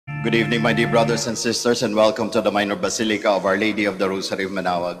Good evening, my dear brothers and sisters, and welcome to the Minor Basilica of Our Lady of the Rosary of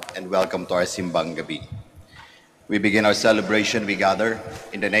Manaoag, and welcome to our Simbang Gabi. We begin our celebration, we gather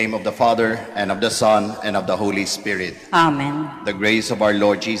in the name of the Father, and of the Son, and of the Holy Spirit. Amen. The grace of our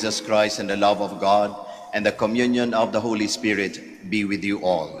Lord Jesus Christ, and the love of God, and the communion of the Holy Spirit be with you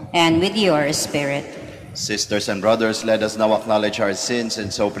all. And with your spirit. Sisters and brothers, let us now acknowledge our sins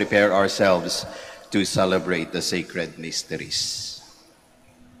and so prepare ourselves to celebrate the sacred mysteries.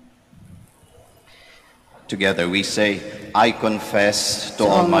 Together we say, I confess to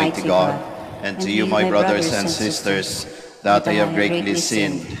Almighty God and to you, my brothers and sisters, that I have greatly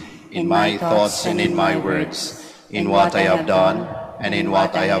sinned in my thoughts and in my words, in what I have done and in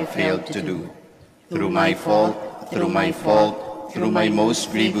what I have failed to do. Through my fault, through my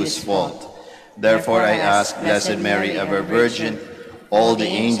most grievous fault. Therefore I ask Blessed Mary, ever Virgin, all the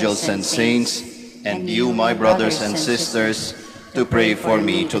angels and saints, and you, my brothers and sisters, to pray for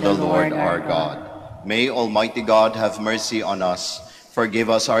me to the Lord our God. May Almighty God have mercy on us, forgive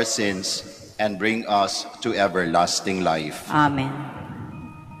us our sins, and bring us to everlasting life. Amen.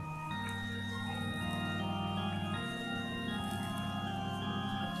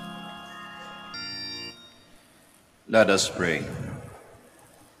 Let us pray.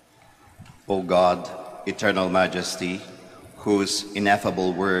 O God, eternal majesty, whose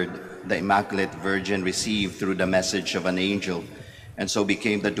ineffable word the Immaculate Virgin received through the message of an angel, and so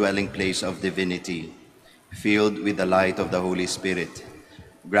became the dwelling place of divinity, filled with the light of the Holy Spirit,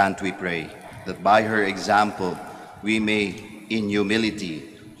 grant, we pray, that by her example we may, in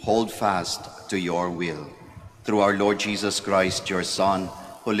humility, hold fast to your will. Through our Lord Jesus Christ, your Son,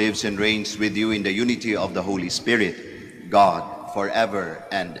 who lives and reigns with you in the unity of the Holy Spirit, God, forever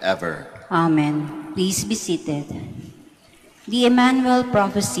and ever. Amen. Please be seated. The Emmanuel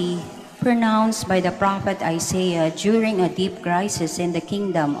prophecy pronounced by the prophet Isaiah during a deep crisis in the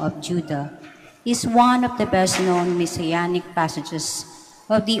kingdom of Judah is one of the best-known messianic passages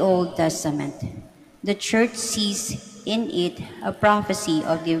of the Old Testament. The Church sees in it a prophecy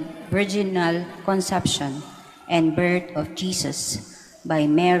of the virginal conception and birth of Jesus by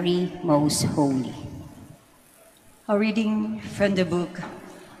Mary Most Holy. A reading from the book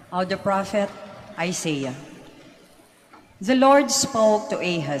of the prophet Isaiah. The Lord spoke to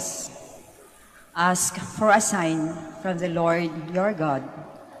Ahaz, ask for a sign from the Lord your God.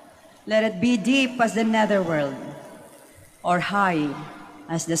 Let it be deep as the netherworld, or high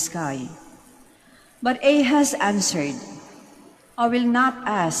as the sky. But Ahaz answered, I will not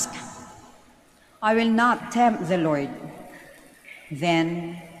ask. I will not tempt the Lord.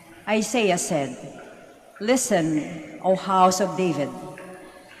 Then Isaiah said, Listen, O house of David.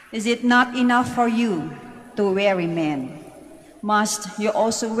 Is it not enough for you to weary men? Must you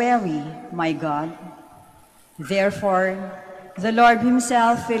also weary, my God? Therefore, the Lord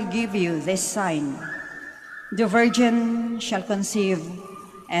himself will give you this sign. The virgin shall conceive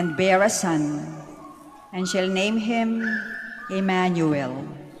and bear a son, and shall name him Emmanuel.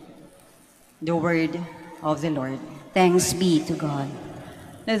 The word of the Lord. Thanks be to God.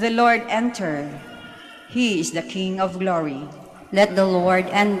 Let the Lord enter. He is the King of glory. Let the Lord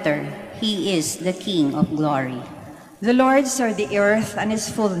enter. He is the King of glory. The Lord saw the earth and its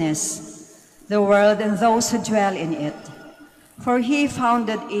fullness, the world and those who dwell in it. For he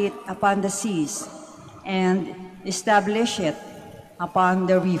founded it upon the seas and established it upon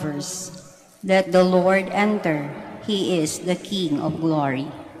the rivers. Let the Lord enter. He is the King of glory.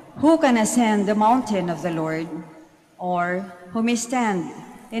 Who can ascend the mountain of the Lord, or who may stand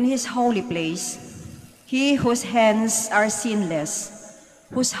in his holy place? He whose hands are sinless,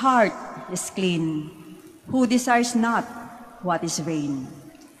 whose heart is clean, who desires not what is vain.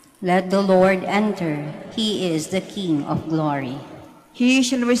 Let the Lord enter. He is the King of glory. He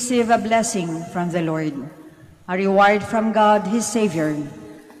shall receive a blessing from the Lord, a reward from God his Savior.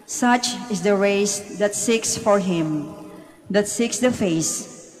 Such is the race that seeks for him, that seeks the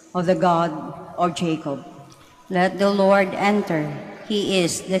face of the God of Jacob. Let the Lord enter. He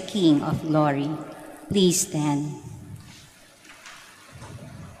is the King of glory. Please stand.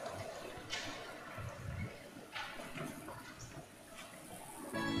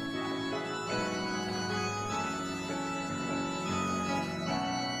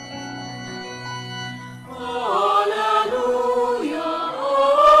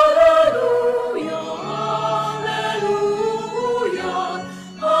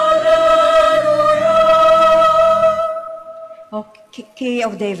 Key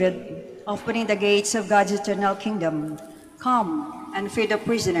of David, opening the gates of God's eternal kingdom, come and free the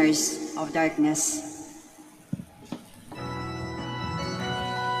prisoners of darkness.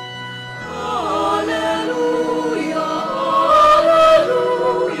 Alleluia,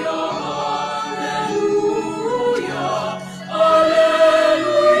 alleluia.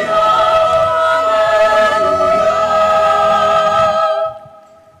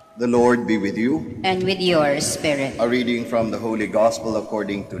 Lord be with you. And with your spirit. A reading from the Holy Gospel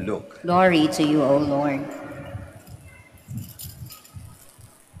according to Luke. Glory to you, O Lord.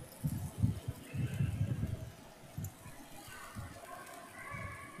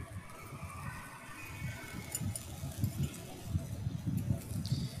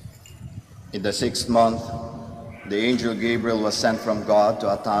 In the 6th month, the angel Gabriel was sent from God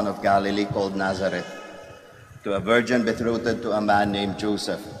to a town of Galilee called Nazareth, to a virgin betrothed to a man named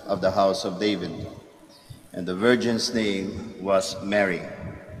Joseph of the house of David. And the virgin's name was Mary.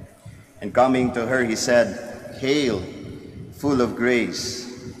 And coming to her, he said, "Hail, full of grace,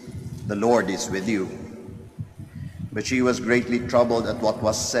 the Lord is with you." But she was greatly troubled at what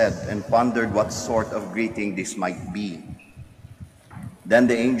was said and pondered what sort of greeting this might be. Then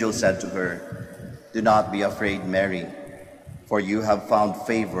the angel said to her, "Do not be afraid, Mary, for you have found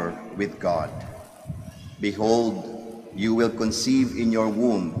favor with God. Behold, you will conceive in your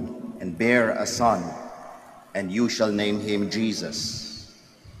womb and bear a son, and you shall name him Jesus.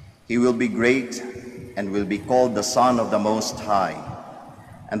 He will be great and will be called the Son of the Most High.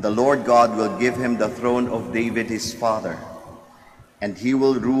 And the Lord God will give him the throne of David his father, and he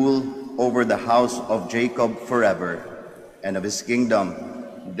will rule over the house of Jacob forever, and of his kingdom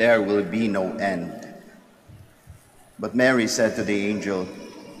there will be no end." But Mary said to the angel,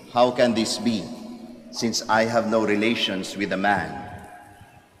 "How can this be, since I have no relations with a man?"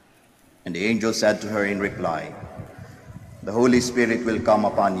 And the angel said to her in reply, "The Holy Spirit will come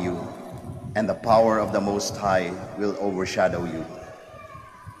upon you, and the power of the Most High will overshadow you.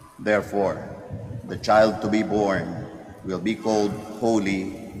 Therefore, the child to be born will be called Holy,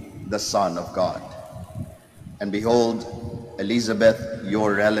 the Son of God. And behold, Elizabeth,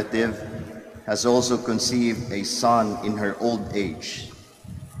 your relative, has also conceived a son in her old age.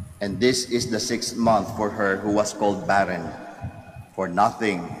 And this is the 6th month for her who was called barren, for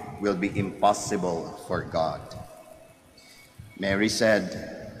nothing will be impossible for God." Mary said,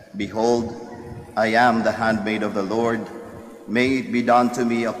 "Behold, I am the handmaid of the Lord. May it be done to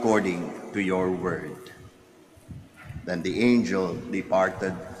me according to your word." Then the angel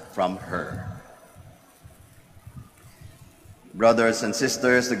departed from her. Brothers and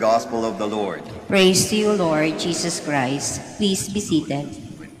sisters, the Gospel of the Lord. Praise to you, Lord Jesus Christ. Please be seated.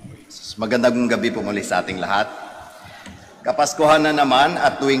 Magandang gabi po muli sa ating lahat. Kapaskuhan na naman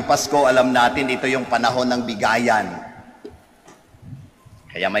at tuwing Pasko, alam natin ito yung panahon ng bigayan.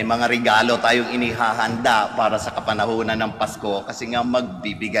 Kaya may mga regalo tayong inihahanda para sa kapanahunan ng Pasko kasi nga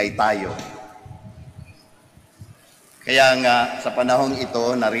magbibigay tayo. Kaya nga sa panahong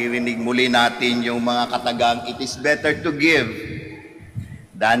ito, naririnig muli natin yung mga katagang, "It is better to give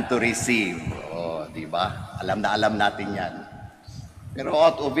than to receive." O, di ba? Alam na alam natin yan. Pero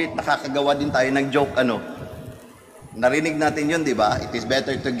out of it, nakakagawa din tayo ng joke, Narinig natin yun, di ba? It is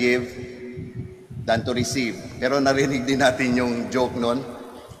better to give than to receive. Pero narinig din natin yung joke nun.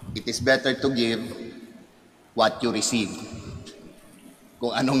 It is better to give what you receive.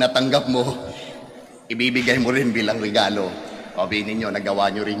 Kung anong natanggap mo, ibibigay mo rin bilang regalo. Sabi ninyo,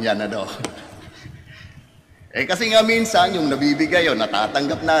 nagawa nyo rin yan, kasi nga minsan, yung nabibigay o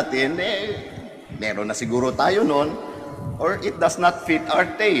natatanggap natin, meron na siguro tayo nun, or it does not fit our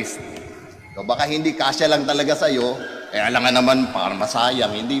taste. So baka hindi kasya lang talaga sa'yo, alam nga naman, para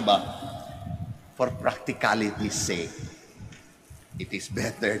masayang, hindi ba? For practicality's sake, it is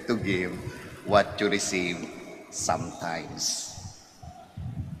better to give what you receive sometimes.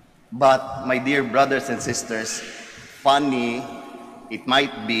 But, my dear brothers and sisters, funny it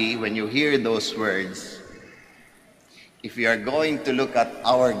might be when you hear those words, if you are going to look at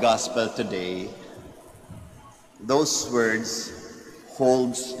our gospel today, those words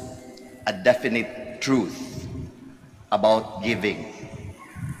holds a definite truth about giving.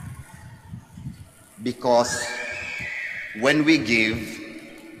 Because when we give,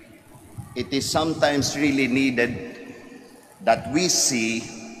 it is sometimes really needed that we see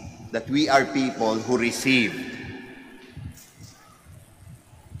that we are people who receive.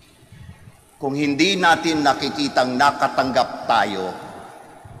 Kung hindi natin nakikitang nakatanggap tayo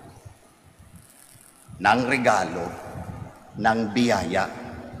ng regalo, ng biyaya,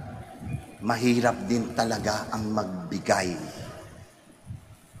 mahirap din talaga ang magbigay.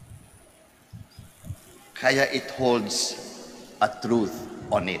 Kaya it holds a truth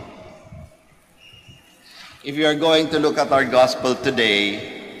on it. If you are going to look at our gospel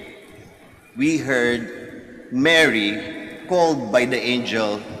today, we heard Mary called by the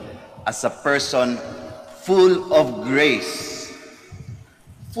angel as a person full of grace.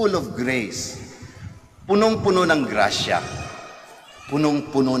 Full of grace. Punong-puno ng grasya.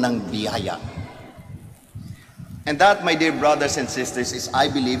 Punong-puno ng biyaya. And that, my dear brothers and sisters, is, I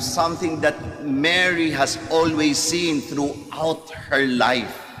believe, something that Mary has always seen throughout her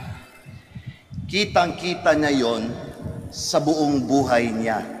life. Kitang-kita niya yon sa buong buhay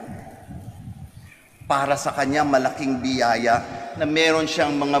niya. Para sa kanya, malaking biyaya na meron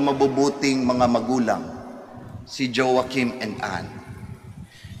siyang mga mabubuting mga magulang, si Joachim and Anne.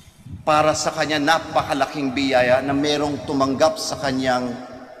 Para sa kanya, napakalaking biyaya na merong tumanggap sa kanyang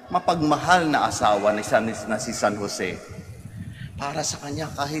mapagmahal na asawa na si San Jose. Para sa kanya,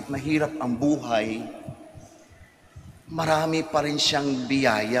 kahit mahirap ang buhay, marami pa rin siyang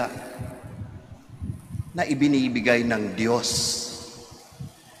biyaya na ibinibigay ng Diyos.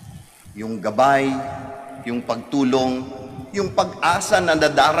 Yung gabay, yung pagtulong, yung pag-asa na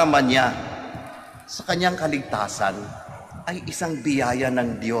nadarama niya sa kanyang kaligtasan ay isang biyaya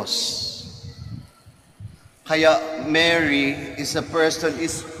ng Diyos. Kaya Mary is a person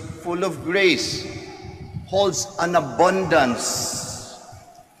is full of grace, holds an abundance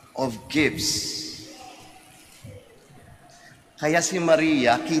of gifts. Kaya si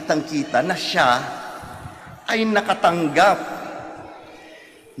Maria, kitang-kita na siya ay nakatanggap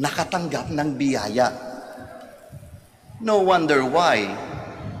ng biyaya. No wonder why,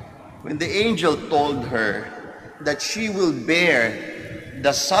 when the angel told her that she will bear the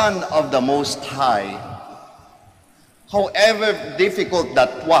Son of the Most High, however difficult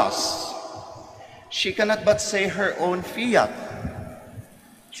that was, she cannot but say her own fiat.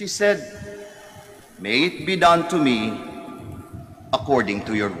 She said, "May it be done to me according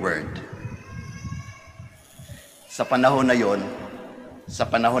to your word." Sa panahon na yon, sa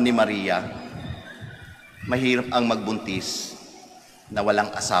panahon ni Maria, mahirap ang magbuntis na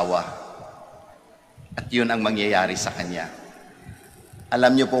walang asawa. At yun ang mangyayari sa kanya.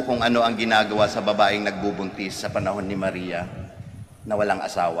 Alam niyo po kung ano ang ginagawa sa babaeng nagbubuntis sa panahon ni Maria na walang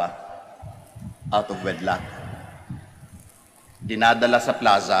asawa, out of wedlock. Dinadala sa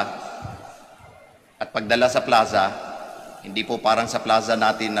plaza, at pagdala sa plaza, hindi po parang sa plaza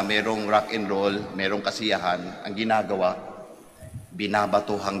natin na merong rock and roll, merong kasiyahan. Ang ginagawa,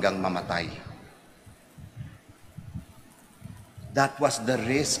 binabato hanggang mamatay. That was the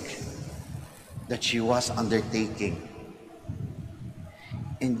risk that she was undertaking.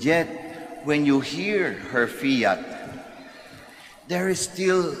 And yet, when you hear her fiat, there is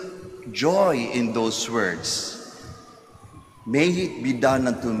still joy in those words. May it be done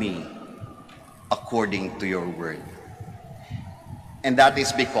unto me according to your word. And that is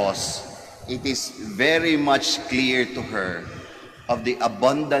because it is very much clear to her of the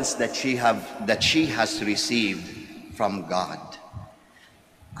abundance that she has received from God.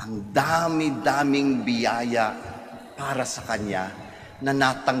 Ang dami-daming biyaya para sa kanya na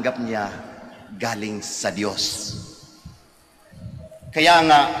natanggap niya galing sa Diyos. Kaya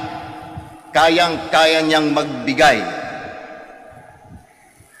nga, kayang-kaya niyang magbigay.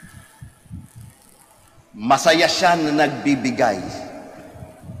 Masaya siya na nagbibigay.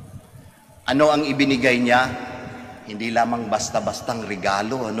 Ano ang ibinigay niya? Hindi lamang basta-bastang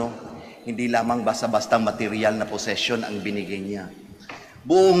regalo, Hindi lamang basta-bastang material na possession ang binigay niya.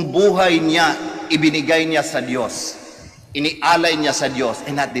 Buong buhay niya, ibinigay niya sa Diyos. Inialay niya sa Diyos.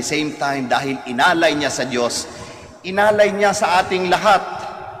 And at the same time, dahil inalay niya sa Diyos, inalay niya sa ating lahat.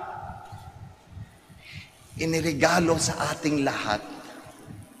 Iniregalo sa ating lahat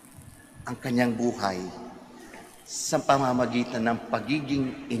ang kanyang buhay sa pamamagitan ng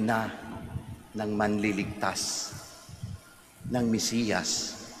pagiging ina ng manliligtas, ng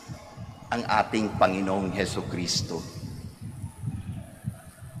Mesiyas, ang ating Panginoong Hesukristo.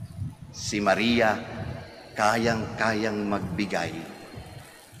 Si Maria, kayang-kayang magbigay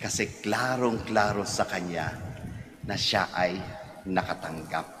kasi klarong-klaro sa kanya na siya ay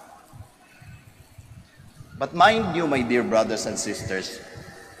nakatanggap. But mind you, my dear brothers and sisters,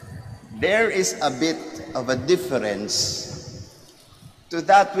 there is a bit of a difference to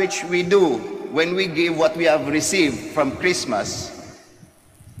that which we do when we give what we have received from Christmas.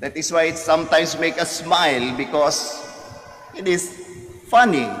 That is why it sometimes makes us smile, because it is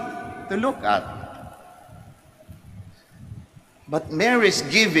funny to look at. But Mary's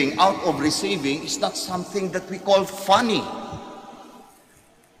giving out of receiving is not something that we call funny.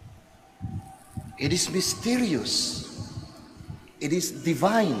 It is mysterious. It is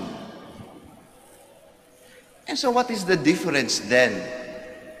divine. And so what is the difference then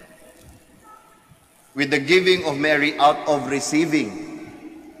with the giving of Mary out of receiving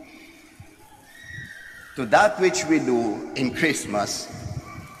to that which we do in Christmas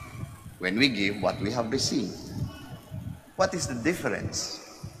when we give what we have received? What is the difference?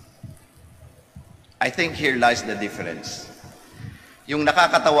 I think here lies the difference. yung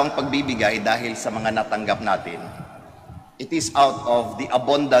nakakatawang pagbibigay dahil sa mga natanggap natin, it is out of the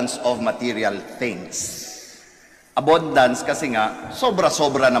abundance of material things. Abundance kasi nga,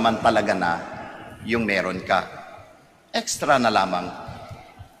 sobra-sobra naman talaga na yung meron ka. Extra na lamang,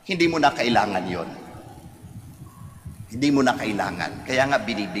 hindi mo na kailangan yon. Hindi mo na kailangan, kaya nga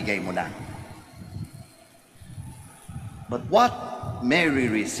binibigay mo na. But what Mary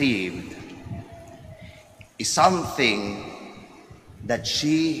received is something that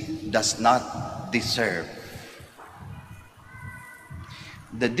she does not deserve.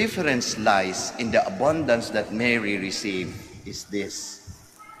 The difference lies in the abundance that Mary received is this.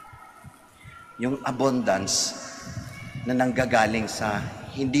 Yung abundance na nanggagaling sa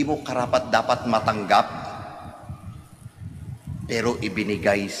hindi mo karapat dapat matanggap, pero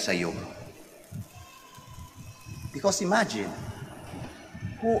ibinigay sa iyo. Because imagine,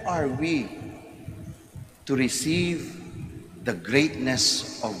 who are we to receive the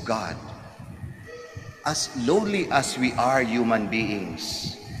greatness of God? As lowly as we are human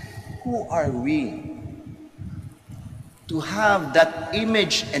beings, who are we to have that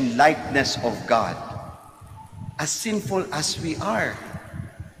image and likeness of God, as sinful as we are?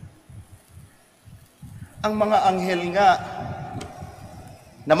 Ang mga anghel nga,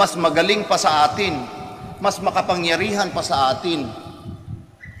 na mas magaling pa sa atin, mas makapangyarihan pa sa atin,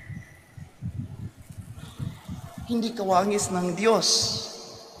 hindi kawangis ng Diyos.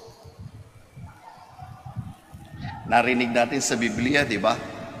 Narinig natin sa Biblia, di ba?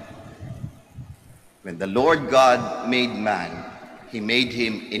 When the Lord God made man, He made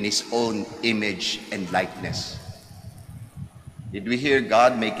him in His own image and likeness. Did we hear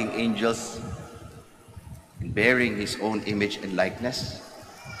God making angels and bearing His own image and likeness?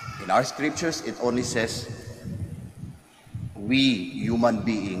 In our scriptures, it only says, we human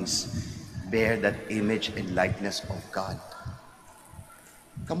beings bear that image and likeness of God.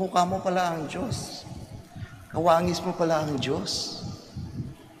 Kamukha mo pala ang Diyos. Kawangis mo pala ang Diyos.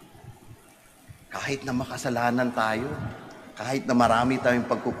 Kahit na makasalanan tayo, kahit na marami tayong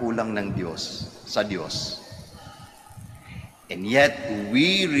pagkukulang ng Diyos, sa Diyos. And yet,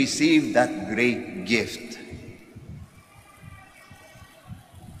 we receive that great gift.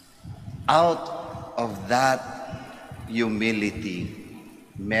 Out of that humility,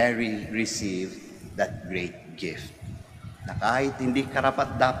 Mary received that great gift. Na kahit hindi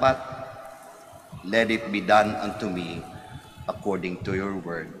karapat-dapat, let it be done unto me according to your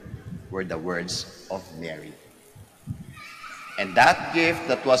word, were the words of Mary. And that gift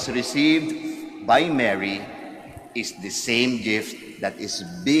that was received by Mary is the same gift that is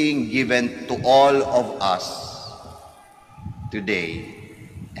being given to all of us today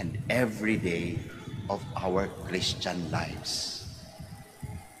and every day of our Christian lives.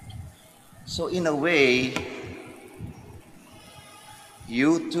 So in a way,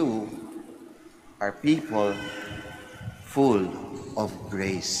 you too are people full of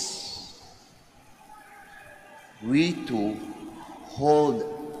grace. We too hold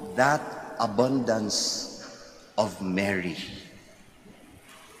that abundance of Mary.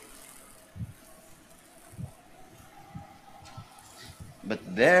 But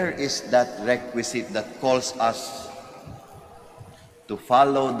there is that requisite that calls us to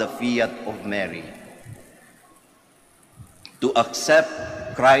follow the fiat of Mary, to accept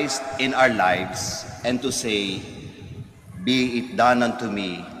Christ in our lives and to say, be it done unto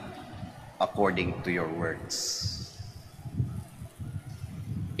me according to your words.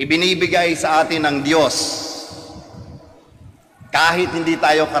 Ibinibigay sa atin ng Diyos kahit hindi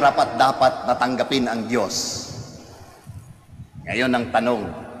tayo karapat-dapat natanggapin ang Diyos. Ngayon ang tanong,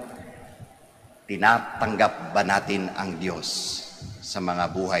 tinatanggap ba natin ang Diyos sa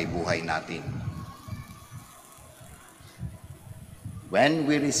mga buhay-buhay natin? When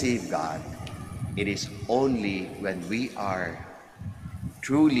we receive God, it is only when we are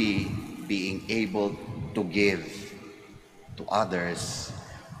truly being able to give to others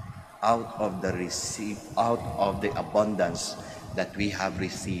out of the abundance that we have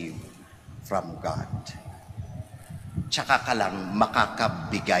received from God. Tsaka ka lang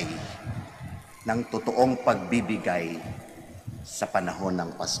makakabigay ng totoong pagbibigay sa panahon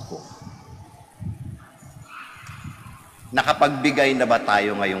ng Pasko. Nakapagbigay na ba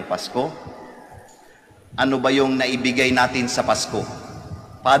tayo ngayong Pasko? Ano ba yung naibigay natin sa Pasko?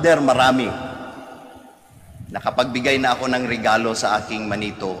 Father, marami. Nakapagbigay na ako ng regalo sa aking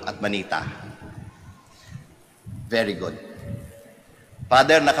manito at manita. Very good.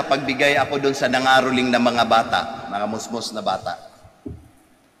 Father, nakapagbigay ako doon sa nangaroling na mga bata, mga musmos na bata.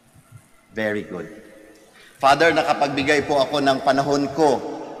 Very good. Father, nakapagbigay po ako ng panahon ko.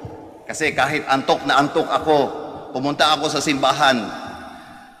 Kasi kahit antok na antok ako, pumunta ako sa simbahan,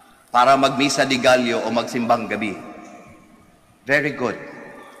 para magmisa di Gallo o magsimbang gabi. Very good.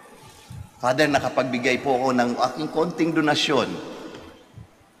 Father, nakapagbigay po ako ng aking konting donasyon.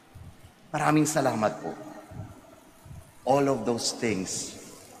 Maraming salamat po. All of those things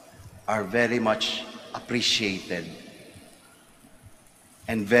are very much appreciated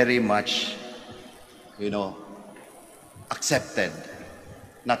and very much, accepted,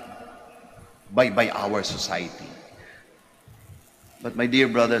 not by our society. But my dear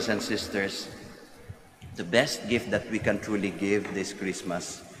brothers and sisters, the best gift that we can truly give this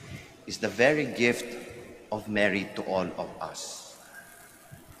Christmas is the very gift of Mary to all of us.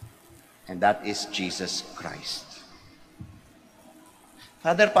 And that is Jesus Christ.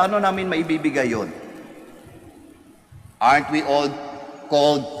 Father, paano namin maibibigay yun? Aren't we all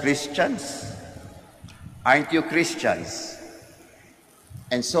called Christians? Aren't you Christians?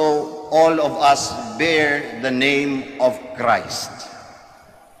 And so all of us bear the name of Christ.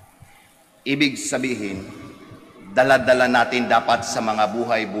 Ibig sabihin, dala-dala natin dapat sa mga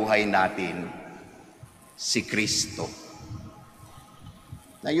buhay-buhay natin si Kristo.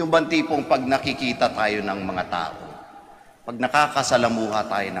 Na yung bang tipong pag nakikita tayo ng mga tao, pag nakakasalamuha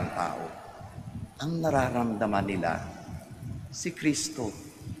tayo ng tao, ang nararamdaman nila si Kristo.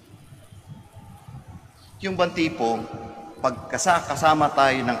 Yung bang tipong pag kasama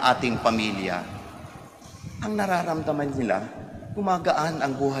tayo ng ating pamilya, ang nararamdaman nila, gumagaan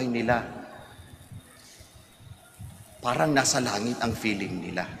ang buhay nila. Parang nasa langit ang feeling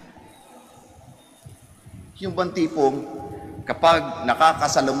nila. Yung bang tipong kapag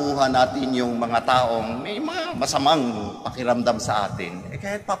nakakasalamuhan natin yung mga taong may mga masamang pakiramdam sa atin,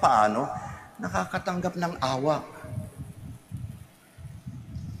 kahit papaano, nakakatanggap ng awa.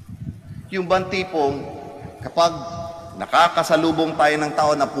 Yung bang tipong kapag nakakasalubong tayo ng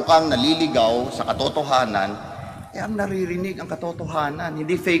tao na pukang naliligaw sa katotohanan, ang naririnig ang katotohanan,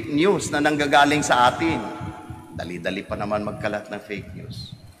 hindi fake news na nanggagaling sa atin. Dali-dali pa naman magkalat ng fake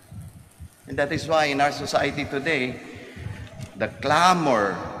news. And that is why in our society today, the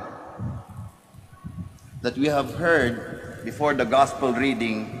clamor that we have heard before the gospel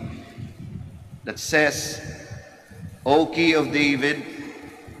reading that says, O Key of David,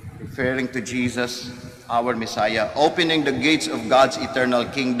 referring to Jesus, our Messiah, opening the gates of God's eternal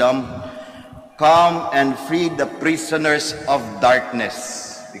kingdom, come and free the prisoners of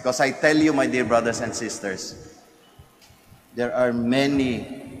darkness. Because I tell you, my dear brothers and sisters, there are many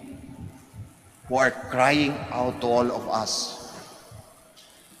who are crying out to all of us,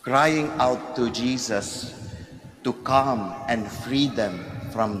 crying out to Jesus to come and free them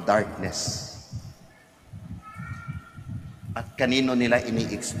from darkness. At kanino nila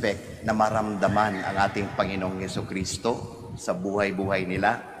ini-expect na maramdaman ang ating Panginoong Jesucristo sa buhay-buhay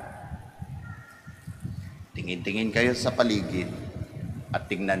nila? Tingin-tingin kayo sa paligid at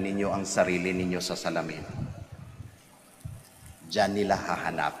tingnan ninyo ang sarili ninyo sa salamin. Diyan nila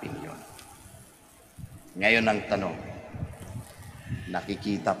hahanapin yon. Ngayon ang tanong,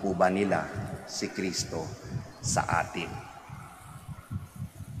 nakikita po ba nila si Kristo sa atin?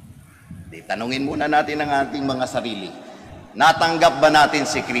 Tanungin muna natin ang ating mga sarili. Natanggap ba natin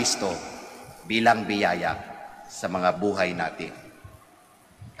si Kristo bilang biyaya sa mga buhay natin?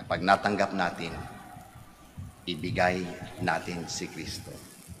 Kapag natanggap natin, ibigay natin si Kristo.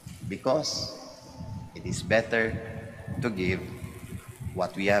 Because it is better to give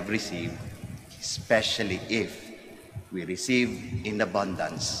what we have received, especially if we receive in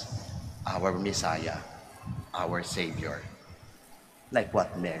abundance our Messiah, our Savior, like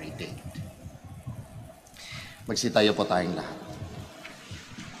what Mary did. Magsitayo po tayong lahat.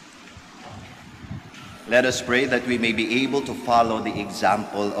 Let us pray that we may be able to follow the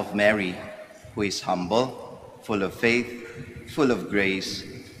example of Mary, who is humble, full of faith, full of grace,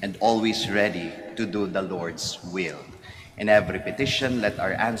 and always ready to do the Lord's will. In every petition, let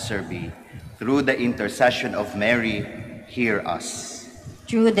our answer be, through the intercession of Mary, hear us.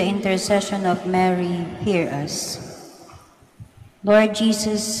 Through the intercession of Mary, hear us. Lord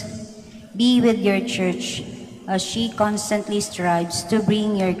Jesus, be with your church as she constantly strives to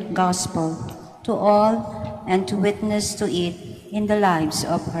bring your gospel to all and to witness to it in the lives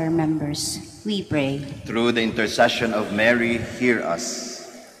of her members. We pray. Through the intercession of Mary, hear us.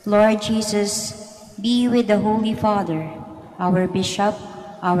 Lord Jesus, be with the Holy Father, our Bishop,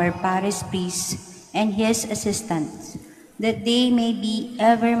 our parish priest, and his assistants, that they may be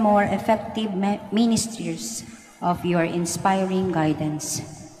ever more effective ministers of your inspiring guidance.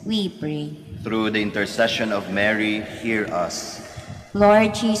 We pray. Through the intercession of Mary, hear us.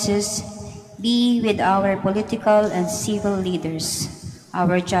 Lord Jesus, be with our political and civil leaders,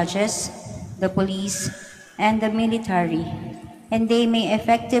 our judges, the police, and the military, and they may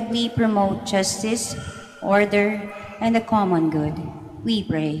effectively promote justice, order, and the common good. We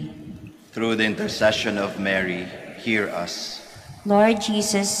pray. Through the intercession of Mary, hear us. Lord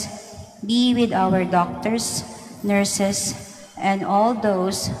Jesus, be with our doctors, nurses, and all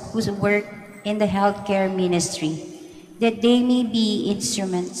those who work in the healthcare ministry, that they may be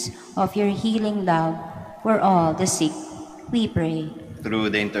instruments of your healing love for all the sick. We pray. Through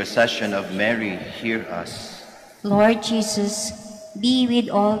the intercession of Mary, hear us. Lord Jesus, be with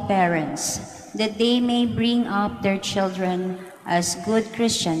all parents, that they may bring up their children as good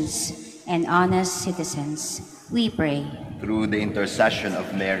Christians and honest citizens. We pray. Through the intercession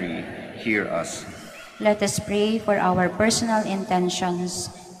of Mary, hear us. Let us pray for our personal intentions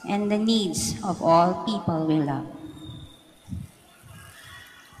and the needs of all people we love.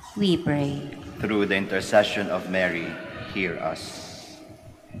 We pray. Through the intercession of Mary, hear us.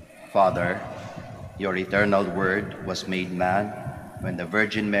 Father, your eternal word was made man when the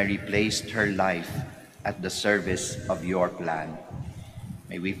Virgin Mary placed her life at the service of your plan.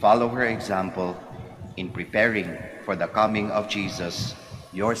 May we follow her example in preparing for the coming of Jesus,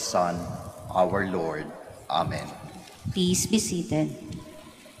 your Son, our Lord. Amen. Please be seated.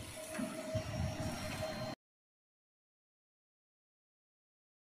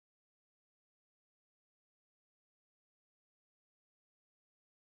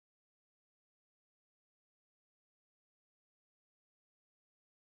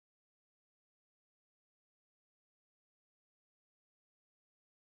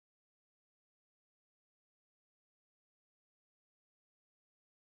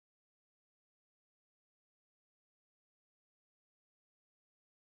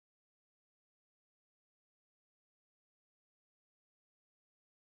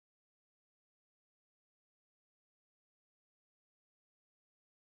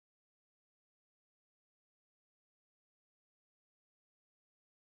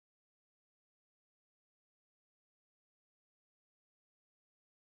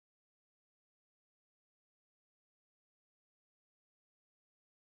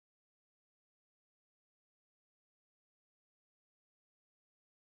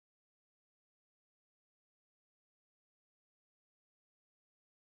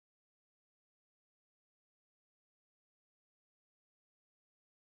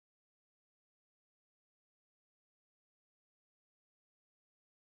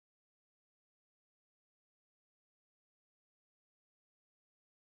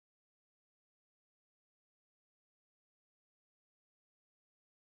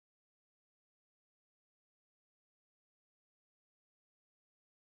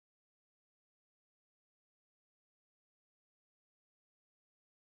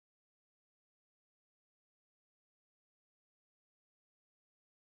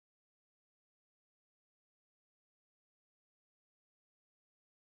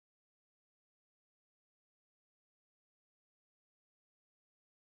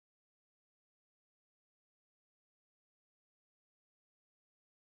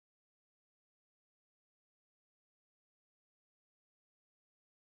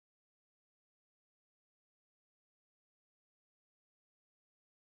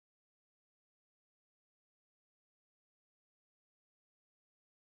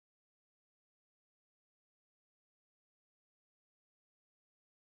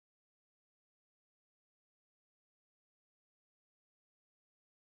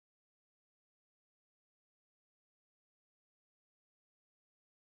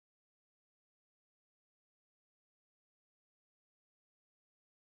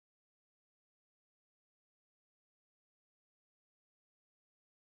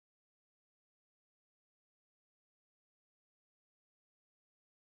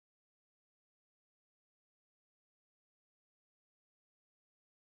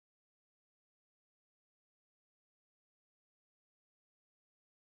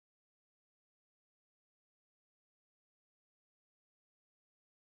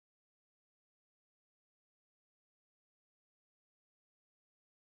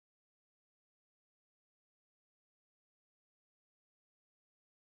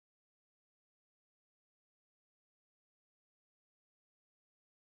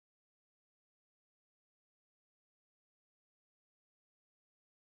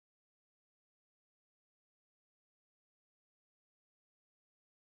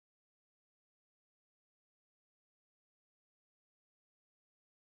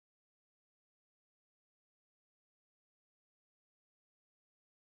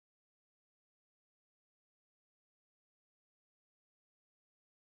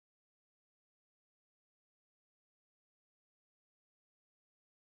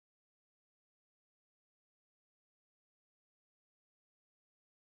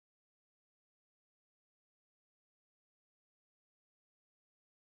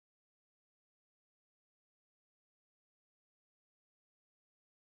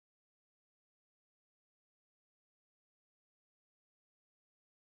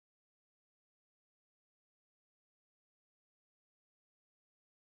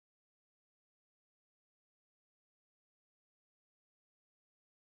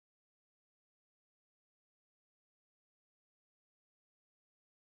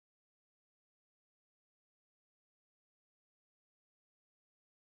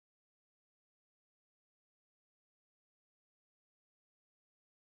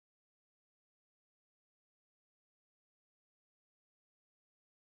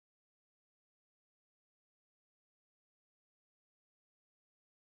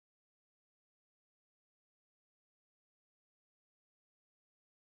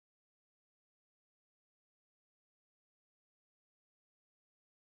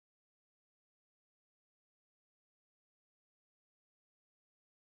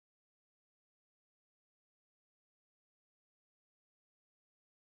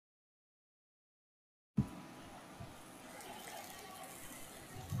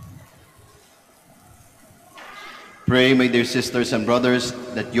 Pray, my dear sisters and brothers,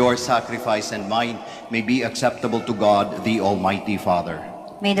 that your sacrifice and mine may be acceptable to God, the Almighty Father.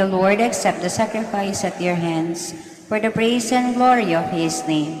 May the Lord accept the sacrifice at your hands for the praise and glory of his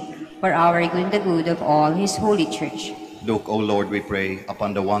name, for our good and the good of all his holy church. Look, O Lord, we pray,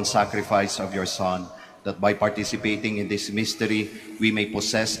 upon the one sacrifice of your Son, that by participating in this mystery, we may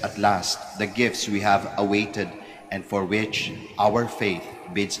possess at last the gifts we have awaited and for which our faith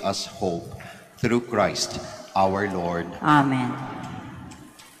bids us hope. Through Christ our Lord. Amen.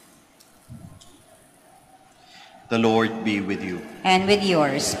 The Lord be with you. And with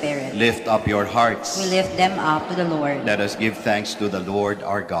your spirit. Lift up your hearts. We lift them up to the Lord. Let us give thanks to the Lord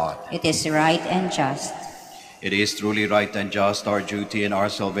our God. It is right and just. It is truly right and just, our duty and our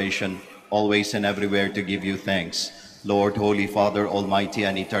salvation, always and everywhere to give you thanks, Lord, Holy Father, Almighty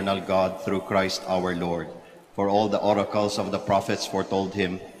and eternal God, through Christ our Lord. For all the oracles of the prophets foretold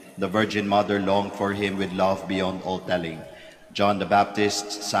him, the Virgin Mother longed for him with love beyond all telling. John the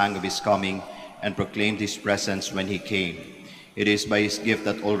Baptist sang of his coming and proclaimed his presence when he came. It is by his gift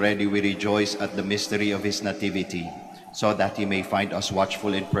that already we rejoice at the mystery of his nativity, so that he may find us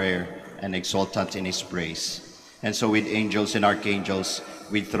watchful in prayer and exultant in his praise. And so with angels and archangels,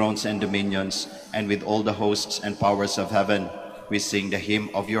 with thrones and dominions, and with all the hosts and powers of heaven, we sing the hymn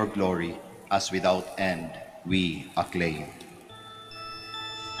of your glory, as without end we acclaim.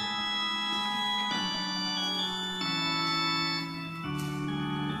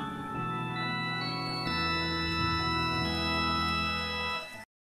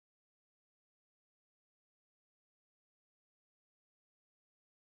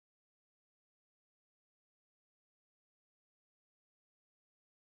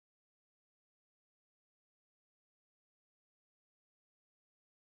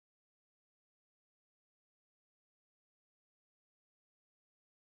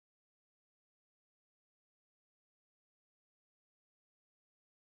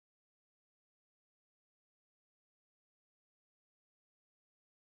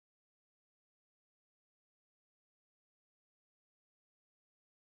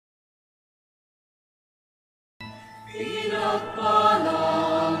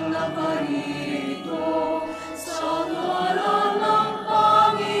 Pinagpalang nakarito sa ngalan ng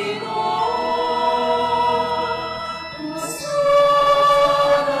Panginoon.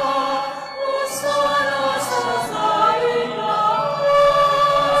 Hosana, Hosana sa kaitaasan,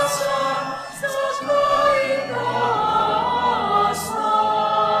 sa kaitaasan,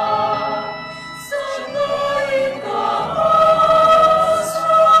 sa kaitaasan.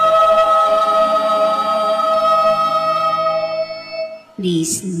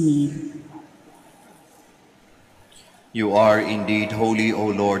 Please kneel. You are indeed holy, O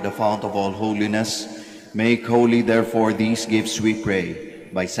Lord, the fount of all holiness. Make holy, therefore, these gifts, we pray,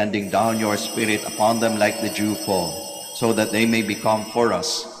 by sending down your Spirit upon them like the dew fall, so that they may become for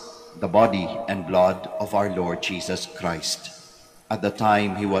us the body and blood of our Lord Jesus Christ. At the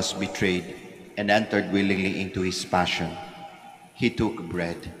time he was betrayed and entered willingly into his passion, he took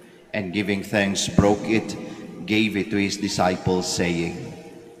bread and giving thanks broke it, gave it to his disciples, saying,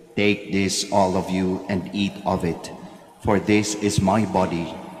 "Take this, all of you, and eat of it, for this is my body,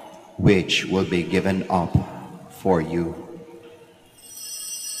 which will be given up for you."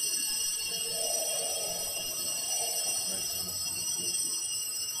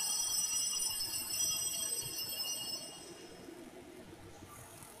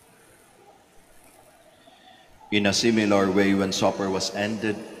 In a similar way, when supper was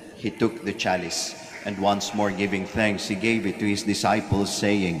ended, he took the chalice, and once more giving thanks, he gave it to his disciples,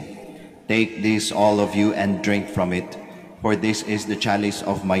 saying, "Take this, all of you, and drink from it, for this is the chalice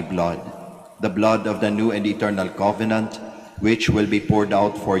of my blood, the blood of the new and eternal covenant, which will be poured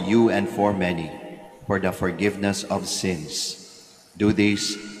out for you and for many, for the forgiveness of sins. Do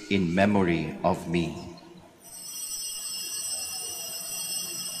this in memory of me."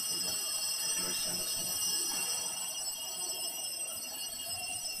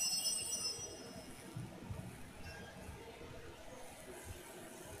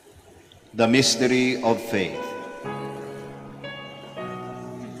 The mystery of faith.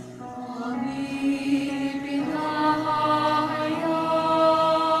 Aming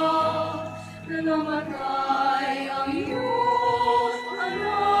pinahahayag na namatay ang iyong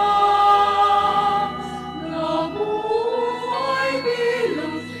anak, nabuhay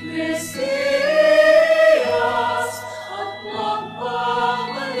bilang Mesiyas at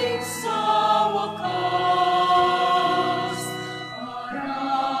magbabalik sa wakas para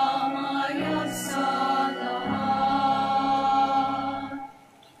mayag sa lahat.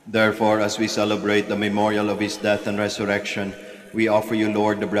 Therefore, as we celebrate the memorial of his death and resurrection, we offer you,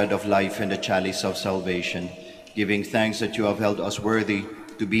 Lord, the bread of life and the chalice of salvation. giving thanks that you have held us worthy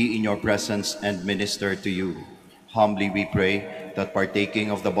to be in your presence and minister to you. Humbly we pray that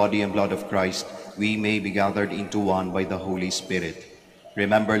partaking of the body and blood of Christ, we may be gathered into one by the Holy Spirit.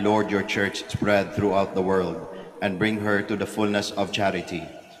 Remember, Lord, your church spread throughout the world, and bring her to the fullness of charity.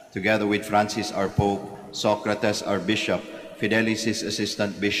 Together with Francis our Pope, Socrates our Bishop, Fidelis his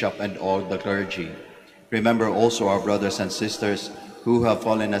assistant bishop, and all the clergy. Remember also our brothers and sisters who have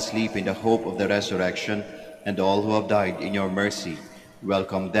fallen asleep in the hope of the resurrection, and all who have died in your mercy.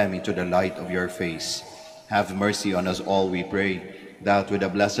 Welcome them into the light of your face. Have mercy on us all, we pray, that with the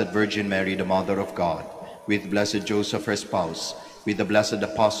Blessed Virgin Mary, the Mother of God, with Blessed Joseph, her spouse, with the blessed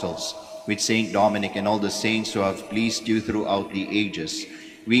apostles, with Saint Dominic and all the saints who have pleased you throughout the ages,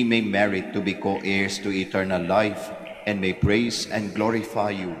 we may merit to be co-heirs to eternal life, and may praise and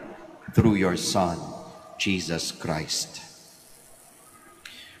glorify you through your Son, Jesus Christ.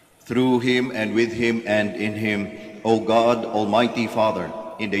 Through him and with him and in him, O God, Almighty Father,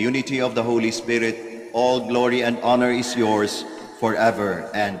 in the unity of the Holy Spirit, all glory and honor is yours forever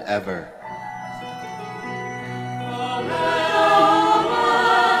and ever.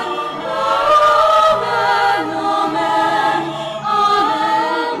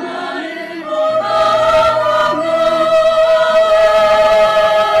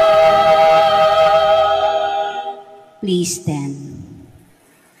 Please stand.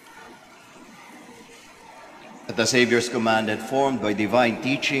 At the Savior's command and formed by divine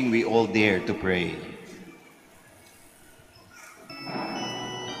teaching, we all dare to pray.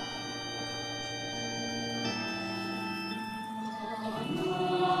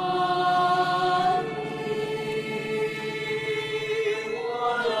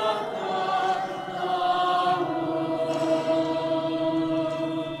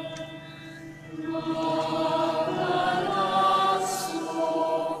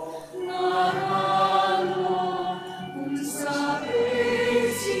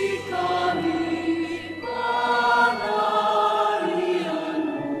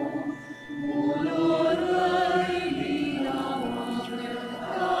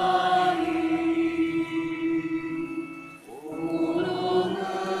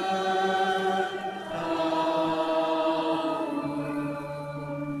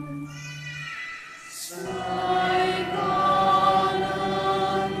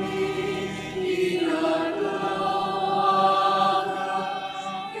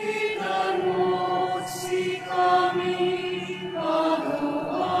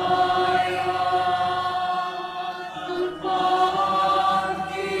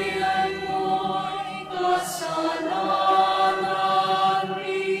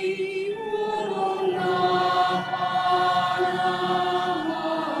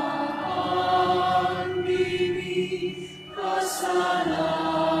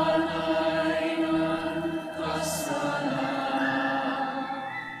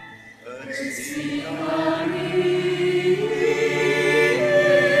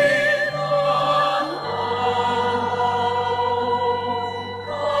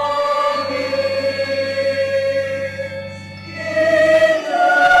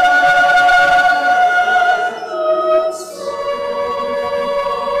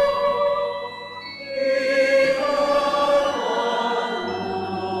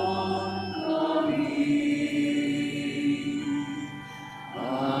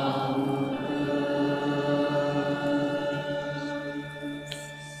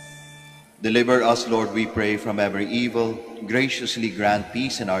 Deliver us, Lord, we pray, from every evil. Graciously grant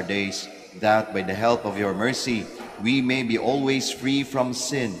peace in our days, that by the help of your mercy, we may be always free from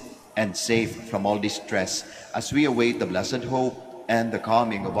sin and safe from all distress, as we await the blessed hope and the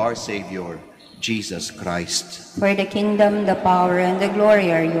coming of our Savior, Jesus Christ. For the kingdom, the power, and the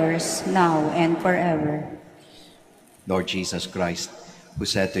glory are yours, now and forever. Lord Jesus Christ, who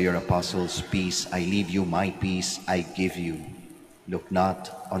said to your apostles, "Peace I leave you, my peace I give you," look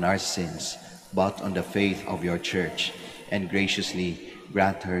not on our sins, but on the faith of your church, and graciously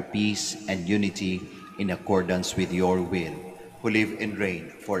grant her peace and unity in accordance with your will, who live and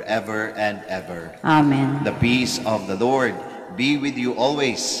reign forever and ever. Amen. The peace of the Lord be with you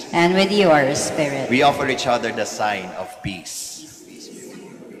always. And with your spirit. We offer each other the sign of peace.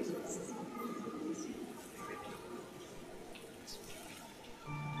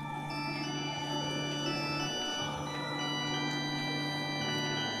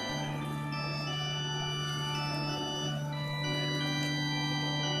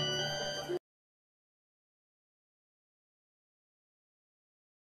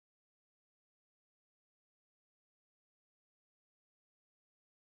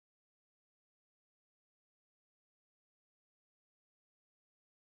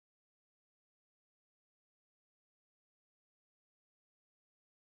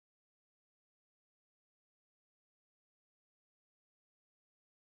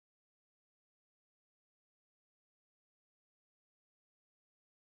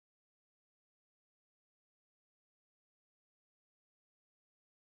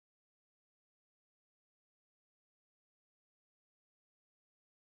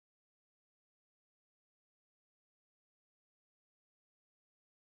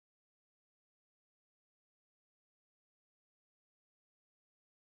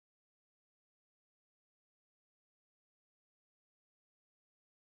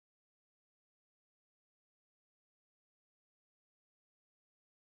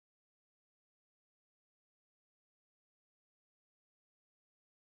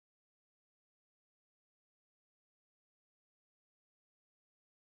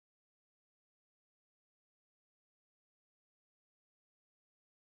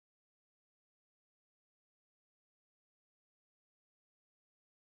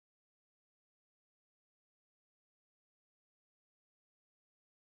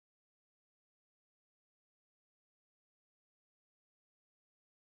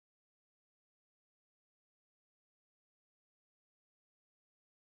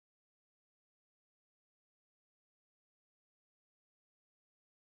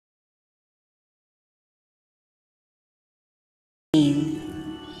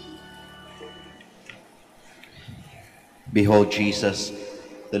 Behold Jesus,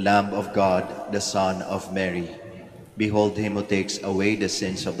 the Lamb of God, the Son of Mary. Behold him who takes away the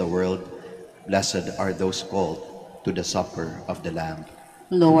sins of the world. Blessed are those called to the supper of the Lamb.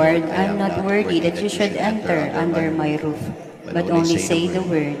 Lord, I'm not worthy that you should enter under my roof, but only say the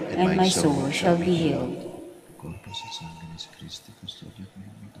word, and my soul shall be healed.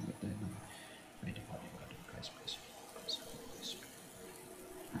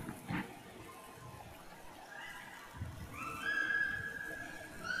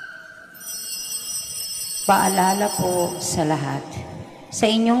 Paalala po sa lahat, sa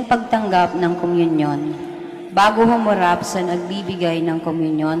inyong pagtanggap ng komunyon, bago humurap sa nagbibigay ng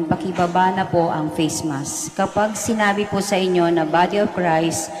komunyon, pakibaba na po ang face mask. Kapag sinabi po sa inyo na Body of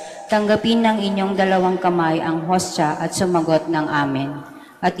Christ, tanggapin ng inyong dalawang kamay ang hostya at sumagot ng amen.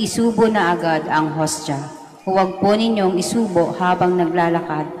 At isubo na agad ang hostya. Huwag po ninyong isubo habang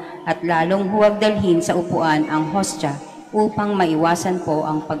naglalakad at lalong huwag dalhin sa upuan ang hostya upang maiwasan po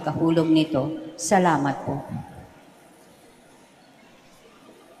ang pagkahulog nito. Salamat po.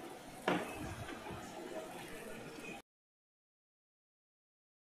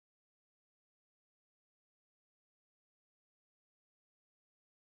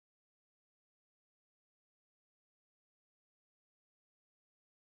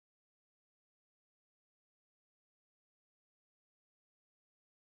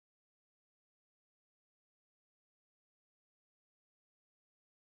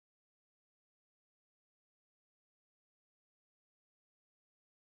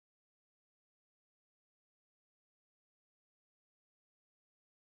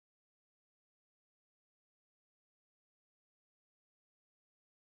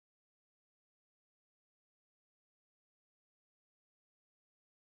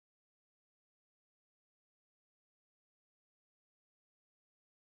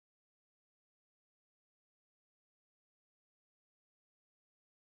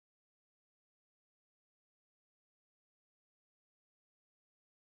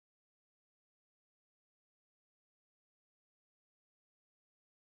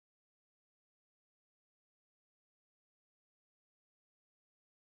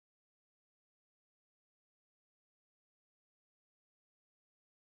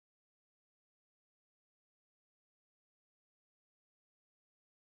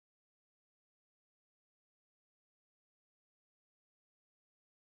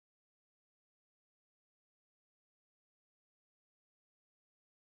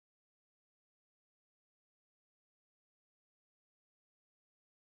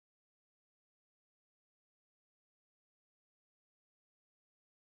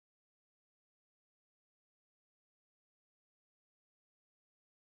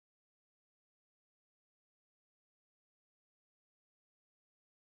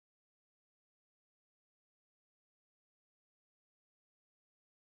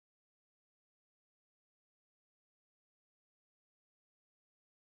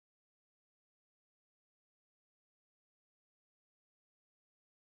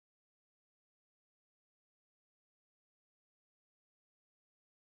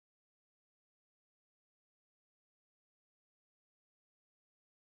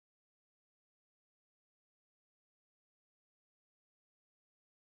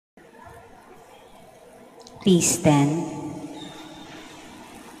 Please stand.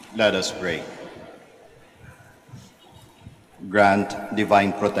 Let us pray. Grant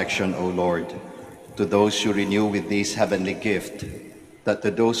divine protection, O Lord, to those you renew with this heavenly gift, that to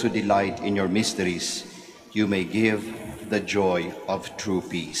those who delight in your mysteries, you may give the joy of true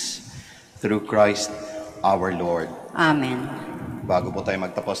peace. Through Christ our Lord. Amen. Bago po tayo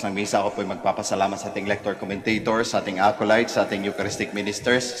magtapos ng misa, ako po magpapasalamat sa ating lector commentator, sa ating acolytes, sa ating Eucharistic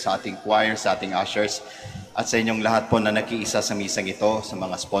ministers, sa ating choir, sa ating ushers, at sa inyong lahat po na nakiisa sa misang ito, sa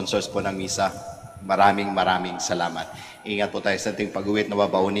mga sponsors po ng misa. Maraming salamat. Ingat po tayo sa ating pag-uwit na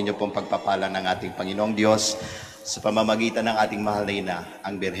babaunin niyo pong pagpapala ng ating Panginoong Diyos sa pamamagitan ng ating mahal na ina,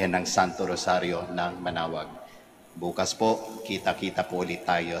 ang Birhen ng Santo Rosario ng Manaoag. Bukas po, kita-kita po ulit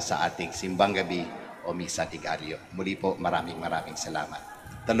tayo sa ating Simbang Gabi o Misa Tigalio. Muli po, maraming salamat.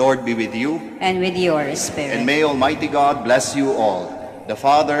 The Lord be with you. And with your spirit. And may Almighty God bless you all, the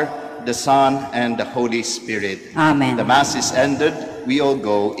Father, the Son, and the Holy Spirit. Amen. The Mass is ended. We all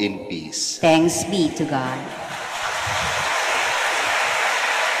go in peace. Thanks be to God.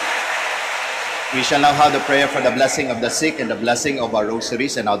 We shall now have the prayer for the blessing of the sick and the blessing of our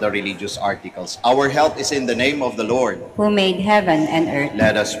rosaries and other religious articles. Our help is in the name of the Lord, Who made heaven and earth.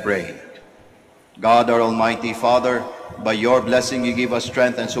 Let us pray. God, our Almighty Father, by your blessing you give us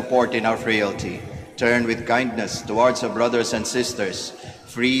strength and support in our frailty. turn with kindness towards our brothers and sisters,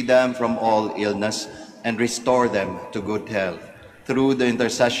 free them from all illness, and restore them to good health, through the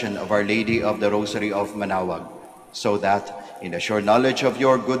intercession of Our Lady of the Rosary of Manaoag, so that, in the sure knowledge of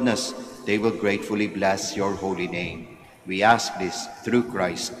your goodness, they will gratefully bless your holy name. We ask this through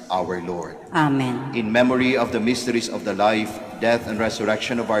Christ our Lord. Amen. In memory of the mysteries of the life, death, and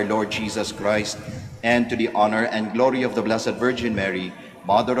resurrection of our Lord Jesus Christ, and to the honor and glory of the Blessed Virgin Mary,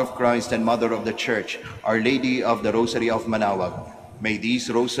 Mother of Christ and Mother of the Church, Our Lady of the Rosary of Manaoag, may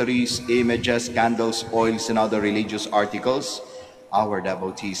these rosaries, images, candles, oils, and other religious articles, our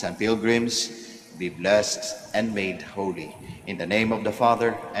devotees and pilgrims, be blessed and made holy. In the name of the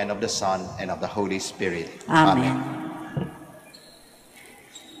Father, and of the Son, and of the Holy Spirit. Amen.